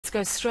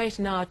go straight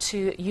now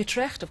to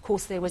Utrecht. Of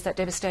course, there was that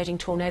devastating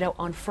tornado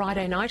on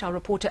Friday night. Our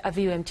reporter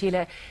Aviwe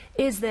Mtila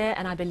is there,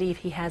 and I believe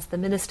he has the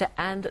Minister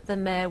and the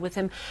Mayor with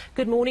him.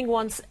 Good morning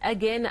once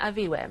again,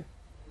 Aviwe.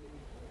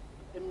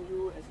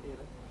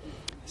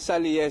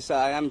 Sally, yes,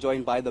 I am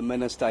joined by the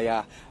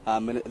Minister,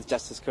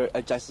 Justice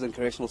and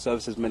Correctional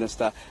Services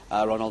Minister,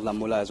 Ronald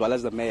Lamola, as well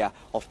as the Mayor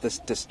of this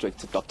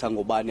district, Dr.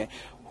 Ngobane,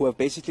 who have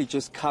basically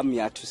just come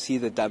here to see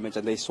the damage,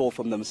 and they saw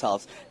from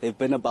themselves. They've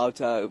been about,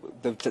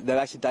 they've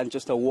actually done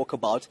just a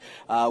walkabout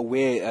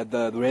where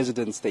the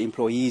residents, the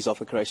employees of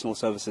the correctional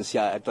services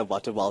here at the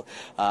Waterval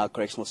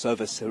Correctional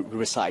Service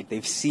reside.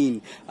 They've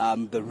seen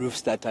the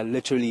roofs that are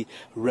literally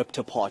ripped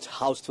apart,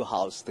 house to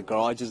house, the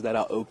garages that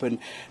are open,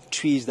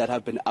 trees that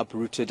have been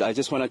uprooted. I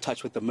just want to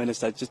touch with the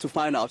Minister just to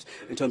find out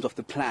in terms of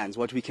the plans,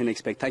 what we can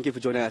expect. Thank you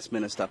for joining us,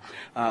 Minister.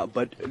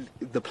 But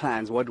the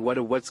plans,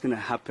 what's going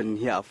to happen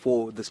here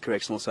for this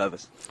correctional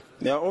service?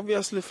 Yeah,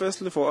 obviously,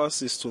 firstly for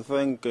us is to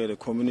thank the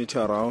community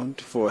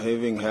around for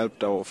having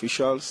helped our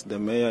officials, the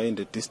mayor in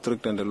the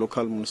district and the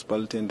local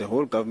municipality and the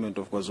whole government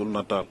of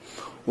KwaZulu-Natal,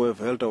 who have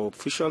helped our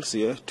officials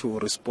here to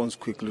respond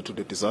quickly to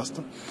the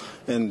disaster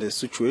and the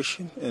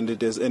situation, and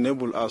it has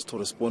enabled us to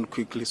respond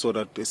quickly so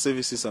that the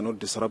services are not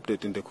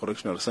disrupted in the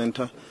correctional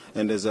center,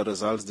 and as a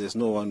result there's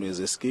no one who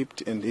has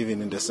escaped, and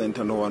even in the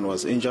center no one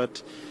was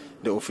injured.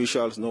 The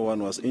officials, no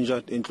one was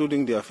injured,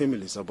 including their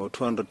families, about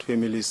 200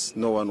 families,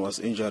 no one was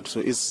injured. So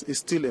it's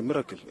still a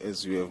miracle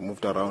as we have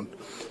moved around.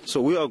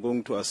 So we are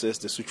going to assess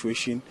the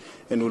situation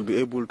and will be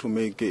able to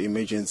make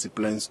emergency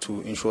plans to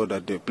ensure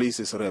that the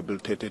place is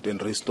rehabilitated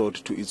and restored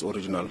to its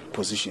original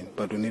position.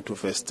 But we need to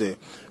first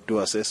do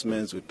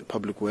assessments with the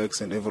public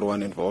works and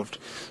everyone involved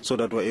so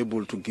that we're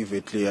able to give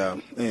a clear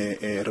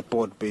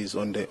report based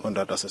on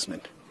that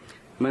assessment.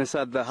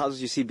 Minister, the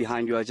houses you see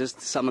behind you are just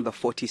some of the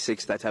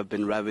 46 that have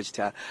been ravaged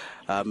here.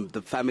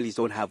 The families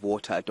don't have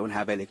water, don't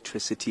have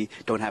electricity,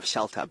 don't have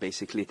shelter,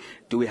 basically.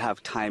 Do we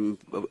have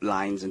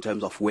timelines in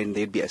terms of when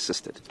they'd be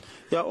assisted?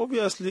 Yeah,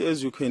 obviously,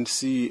 as you can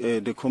see,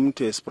 the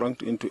community has sprung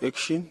into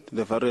action.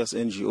 The various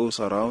NGOs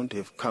around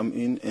have come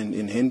in and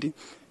in handy,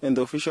 and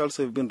the officials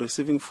have been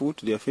receiving food,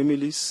 their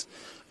families,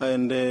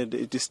 and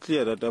it is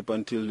clear that up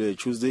until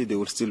Tuesday they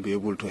will still be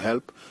able to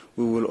help.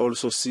 We will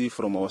also see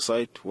from our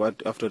side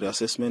what, after the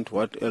assessment,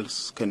 what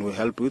else can we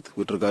help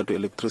with regard to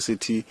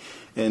electricity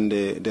and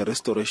the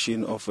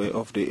restoration of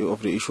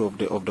the issue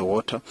of the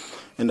water.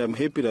 And I'm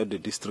happy that the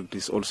district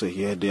is also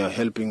here. They are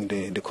helping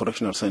the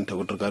correctional center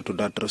with regard to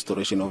that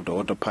restoration of the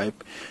water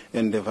pipe,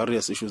 and the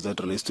various issues that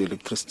relate to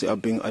electricity are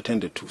being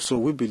attended to. So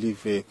we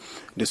believe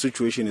the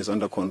situation is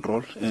under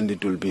control and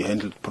it will be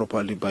handled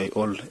properly by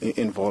all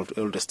involved,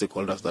 all the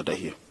stakeholders that are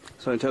here.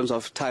 So in terms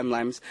of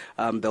timelines,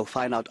 they'll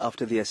find out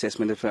after the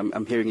assessment, if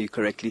I'm hearing you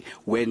correctly,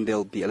 when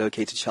they'll be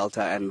allocated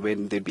shelter and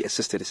when they'll be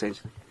assisted,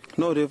 essentially?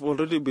 No, they've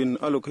already been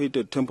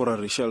allocated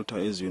temporary shelter,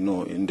 as you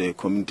know, in the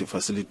community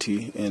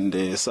facility,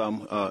 and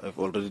some have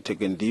already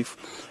taken leave,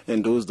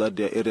 and those that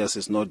their areas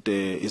is not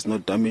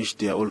damaged,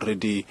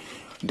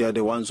 they are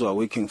the ones who are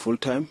working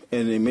full-time.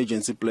 An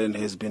emergency plan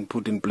has been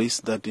put in place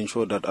that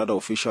ensure that other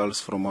officials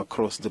from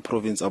across the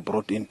province are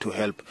brought in to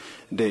help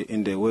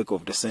in the work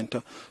of the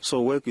center. So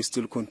work is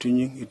still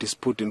continuing. It is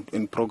put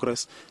in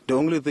progress. The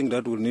only thing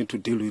that we'll need to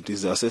deal with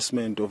is the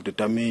assessment of the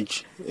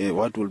damage,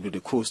 what will be the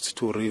cost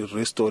to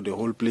restore the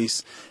whole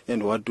place,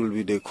 and what will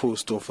be the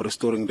cost of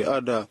restoring the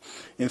other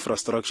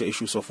infrastructure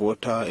issues of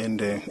water and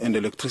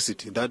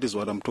electricity. That is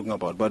what I'm talking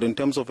about. But in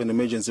terms of an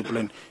emergency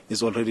plan,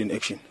 it's already in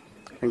action.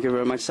 Thank you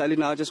very much, Sally.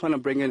 Now I just want to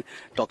bring in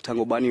Dr.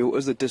 Ngobane, who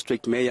is the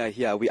district mayor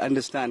here. We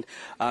understand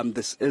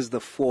this is the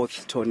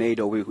fourth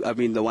tornado,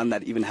 the one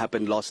that even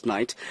happened last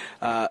night.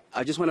 I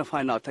just want to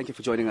find out, thank you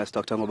for joining us,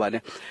 Dr.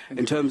 Ngobane,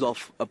 in terms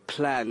of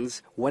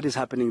plans, what is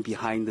happening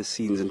behind the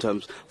scenes in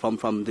terms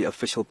from the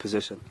official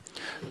position?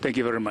 Thank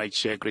you very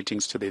much.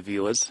 Greetings to the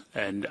viewers.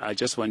 And I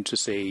just want to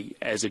say,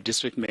 as a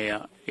district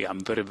mayor, I'm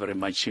very, very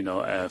much,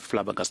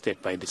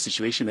 flabbergasted by the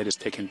situation that is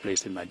taking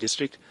place in my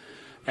district.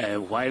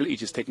 While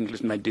it is taking place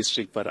in my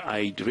district, but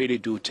I really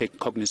do take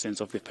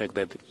cognizance of the fact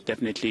that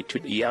definitely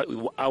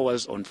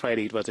hours on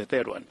Friday it was the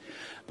third one.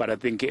 But I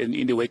think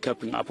in the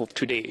waking up of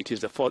today, it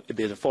is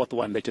there's a fourth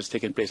one that has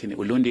taken place in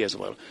Ulundi as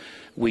well,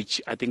 which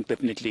I think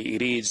definitely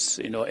it is,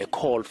 a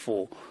call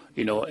for,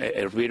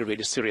 a really,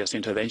 really serious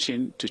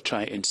intervention to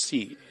try and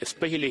see,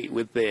 especially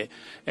with the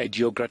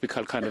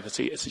geographical kind of a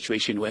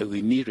situation where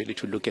we need really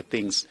to look at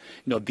things,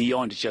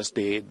 beyond just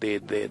the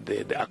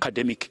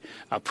academic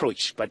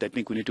approach. But I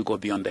think we need to go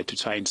beyond that to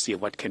try and see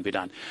what can be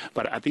done.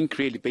 But I think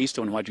really based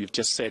on what we've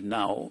just said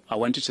now, I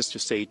wanted just to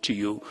say to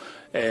you,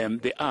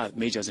 there are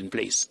measures in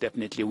place.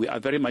 Definitely, we are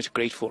very much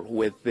grateful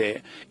with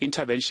the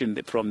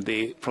intervention from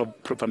the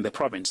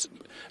province,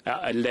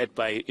 led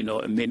by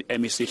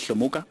MEC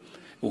Shlomuka,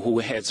 who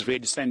has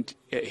really sent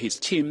his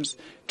teams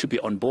to be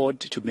on board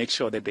to make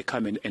sure that they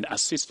come in and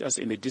assist us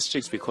in the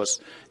districts,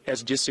 because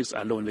as districts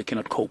alone we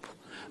cannot cope.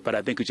 But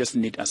I think we just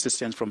need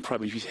assistance from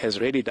province, which has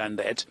already done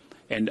that.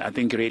 And I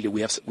think really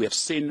we have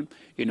seen,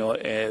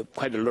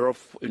 quite a lot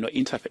of,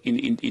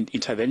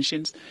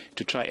 interventions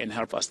to try and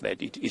help us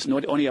that. It's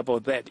not only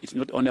about that. It's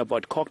not only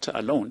about COCTA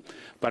alone,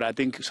 but I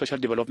think social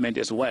development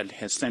as well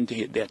has sent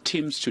their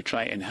teams to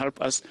try and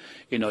help us,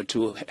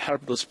 to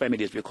help those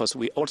families, because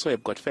we also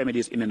have got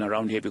families in and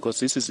around here, because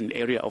this is an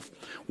area of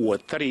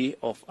Ward 3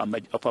 of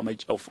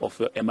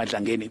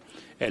Emadlangeni,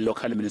 a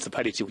local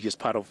municipality, which is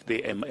part of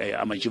the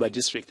Amajuba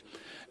district.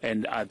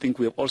 And I think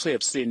we also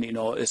have seen,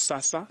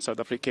 SASA,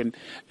 South African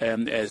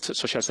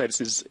Social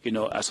Services,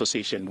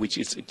 Association, which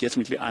is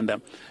definitely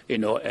under,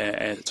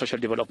 social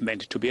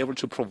development, to be able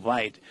to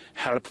provide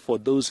help for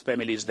those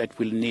families that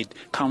will need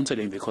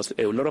counseling, because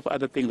a lot of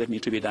other things that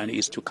need to be done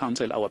is to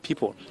counsel our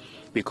people,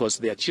 because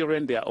they are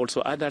children, they are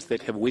also adults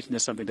that have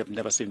witnessed something they've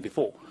never seen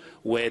before,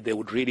 where they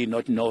would really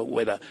not know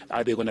whether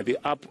are they going to be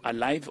up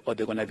alive or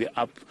they're going to be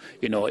up,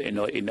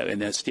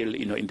 still,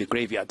 in the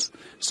graveyards.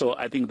 So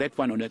I think that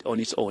one on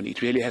its own,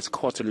 it really has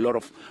caused a lot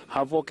of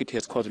havoc. It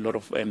has caused a lot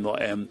of,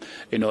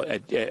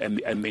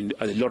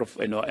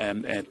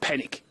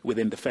 panic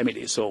within the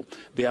family. So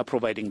they are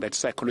providing that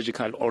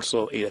psychological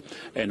also,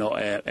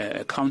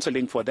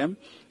 counseling for them.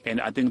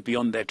 And I think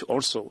beyond that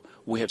also,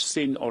 we have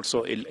seen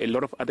also a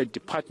lot of other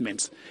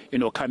departments,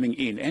 coming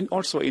in. And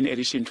also in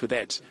addition to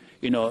that,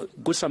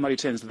 Good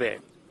Samaritans there,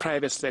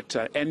 private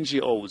sector,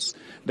 NGOs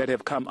that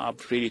have come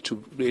up really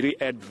to really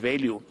add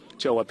value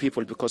to our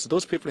people, because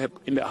those people have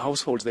in the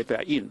households that they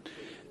are in.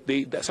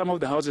 Some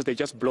of the houses, they're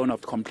just blown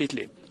out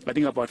completely. I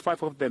think about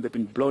 5 of them have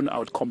been blown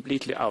out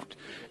completely out,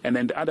 and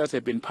then the others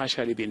have been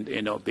partially been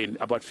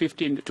about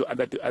 15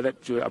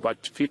 to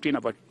about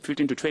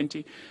 15 to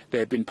 20. They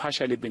have been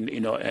partially been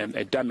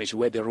damaged,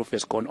 where the roof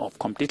has gone off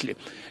completely,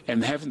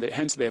 and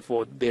hence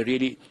therefore they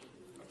really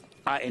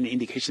are an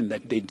indication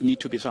that they need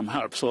to be some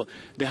help. So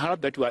the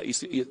help that we are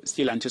is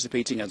still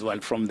anticipating as well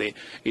from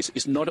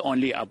is not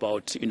only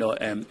about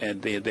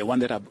the one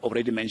that I've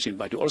already mentioned,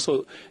 but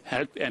also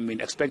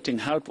expecting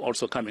help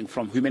also coming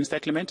from human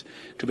settlement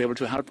to be able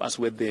to help us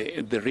with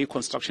the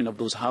reconstruction of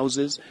those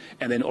houses,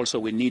 and then also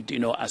we need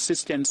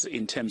assistance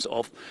in terms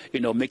of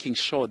making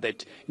sure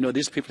that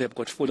these people have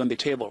got food on the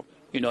table.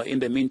 In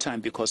the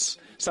meantime, because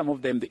some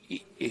of them,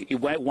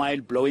 while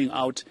blowing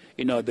out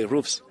the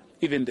roofs,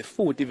 even the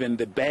food, even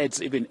the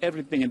beds, even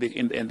everything in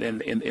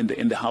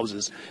the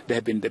houses,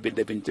 they've been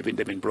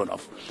blown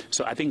off.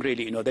 So I think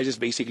really, that is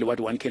basically what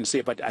one can say.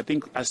 But I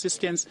think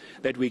assistance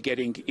that we're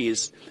getting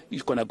is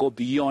going to go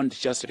beyond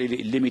just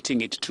really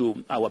limiting it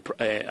to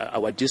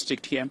our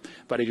district here,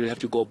 but it will have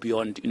to go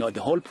beyond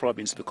the whole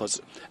province,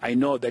 because I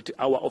know that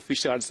our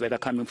officials that are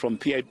coming from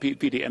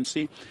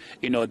PDMC,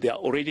 they are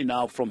already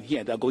now from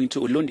here. They are going to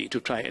Ulundi to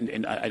try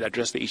and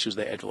address the issues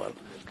there as well.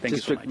 Thank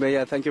you so much.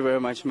 Mayor, thank you very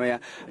much, Mayor.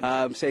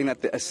 Saying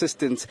that the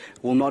assistance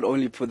will not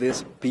only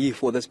be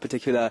for this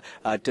particular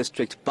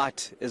district,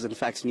 but is in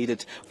fact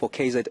needed for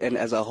KZN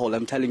as a whole.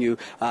 I'm telling you,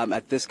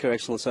 at this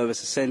Correctional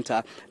Services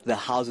Centre, the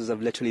houses have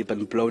literally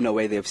been blown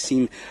away. They've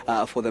seen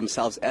for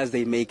themselves as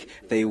they make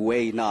their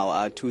way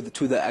now to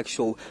the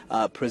actual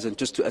prison,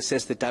 just to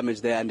assess the damage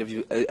there.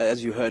 And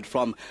as you heard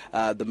from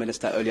the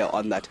Minister earlier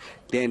on that,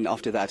 then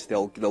after that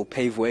they'll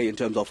pave way in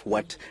terms of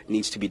what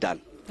needs to be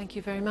done. Thank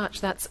you very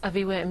much. That's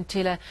Aviwe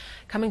Mtila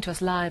coming to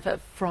us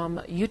live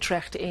from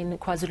Utrecht in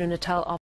KwaZulu-Natal.